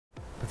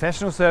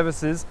Professional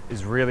services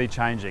is really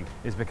changing.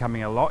 It's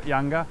becoming a lot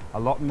younger, a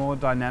lot more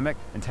dynamic,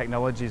 and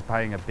technology is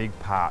playing a big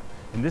part.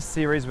 In this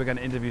series, we're going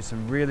to interview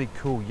some really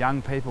cool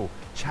young people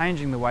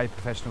changing the way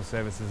professional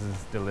services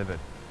is delivered.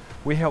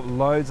 We help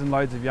loads and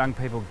loads of young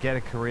people get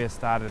a career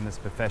started in this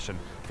profession.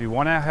 If you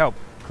want our help,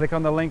 click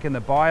on the link in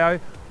the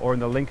bio or in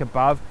the link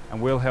above and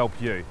we'll help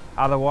you.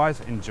 Otherwise,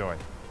 enjoy.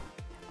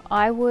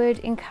 I would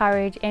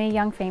encourage any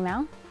young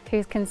female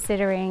who's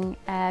considering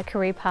a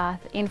career path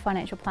in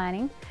financial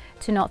planning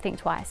to not think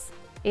twice.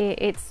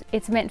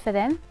 It's meant for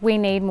them. We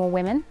need more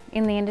women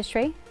in the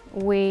industry.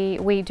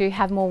 We do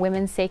have more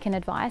women seeking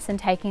advice and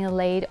taking a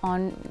lead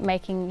on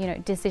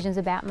making decisions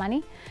about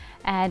money.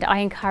 And I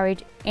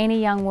encourage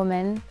any young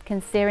woman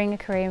considering a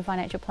career in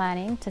financial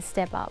planning to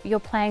step up. You're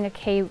playing a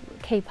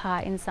key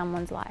part in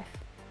someone's life.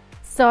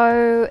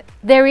 So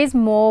there is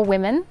more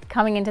women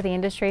coming into the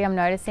industry, I'm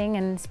noticing,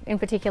 and in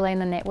particular in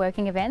the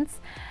networking events.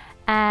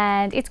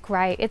 And it's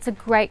great. It's a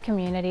great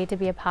community to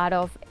be a part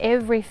of.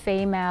 Every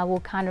female will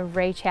kind of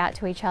reach out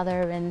to each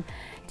other and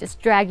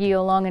just drag you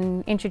along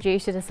and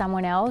introduce you to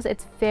someone else.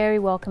 It's very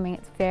welcoming,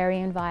 it's very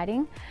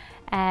inviting,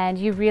 and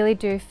you really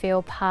do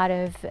feel part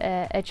of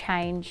a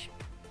change.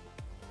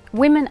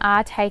 Women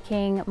are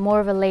taking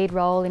more of a lead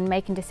role in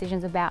making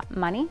decisions about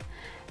money,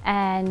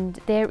 and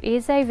there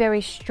is a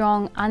very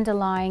strong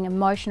underlying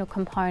emotional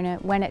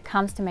component when it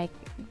comes to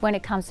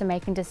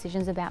making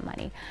decisions about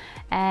money.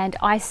 And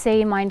I see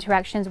in my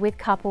interactions with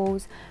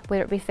couples,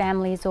 whether it be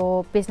families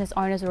or business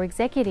owners or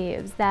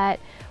executives,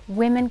 that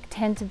women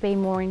tend to be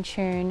more in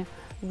tune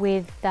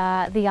with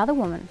the other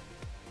woman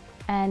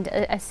and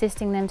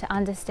assisting them to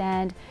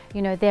understand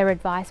their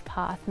advice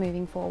path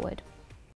moving forward.